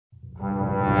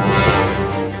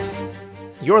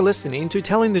You're listening to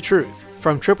Telling the Truth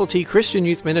from Triple T Christian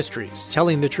Youth Ministries,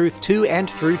 telling the truth to and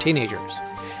through teenagers.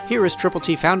 Here is Triple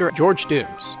T founder George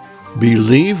Dooms.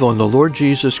 Believe on the Lord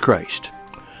Jesus Christ,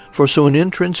 for so an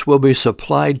entrance will be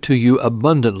supplied to you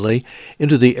abundantly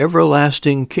into the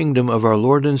everlasting kingdom of our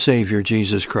Lord and Savior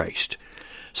Jesus Christ.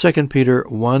 2 Peter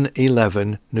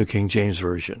 1:11, New King James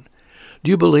Version. Do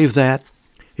you believe that?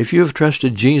 If you have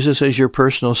trusted Jesus as your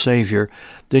personal Savior,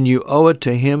 then you owe it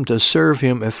to Him to serve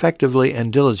Him effectively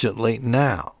and diligently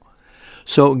now.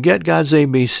 So get God's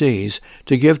ABCs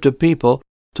to give to people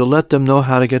to let them know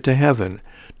how to get to heaven,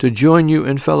 to join you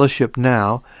in fellowship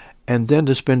now, and then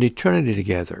to spend eternity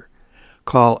together.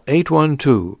 Call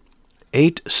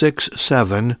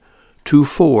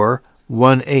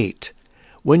 812-867-2418.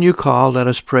 When you call, let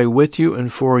us pray with you and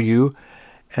for you,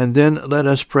 and then let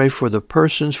us pray for the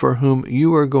persons for whom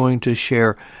you are going to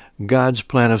share God's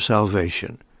plan of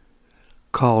salvation.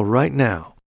 Call right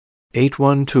now,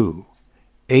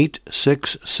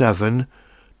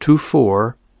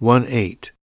 812-867-2418.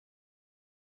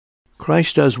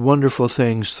 Christ does wonderful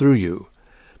things through you,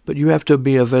 but you have to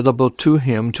be available to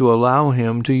Him to allow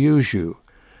Him to use you.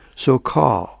 So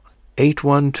call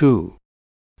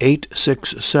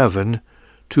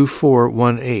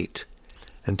 812-867-2418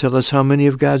 and tell us how many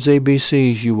of God's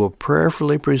ABCs you will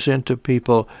prayerfully present to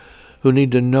people who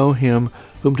need to know Him,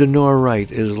 whom to know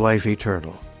aright is life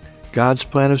eternal. God's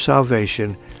plan of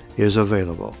salvation is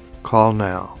available. Call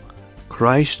now.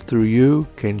 Christ through you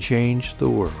can change the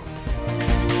world.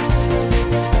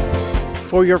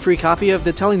 For your free copy of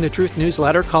the Telling the Truth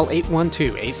newsletter, call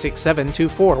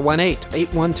 812-867-2418,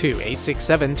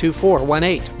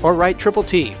 812-867-2418, or write Triple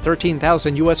T,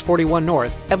 13,000 U.S. 41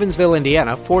 North, Evansville,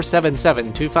 Indiana,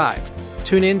 47725.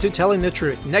 Tune in to Telling the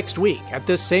Truth next week at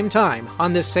this same time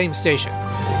on this same station.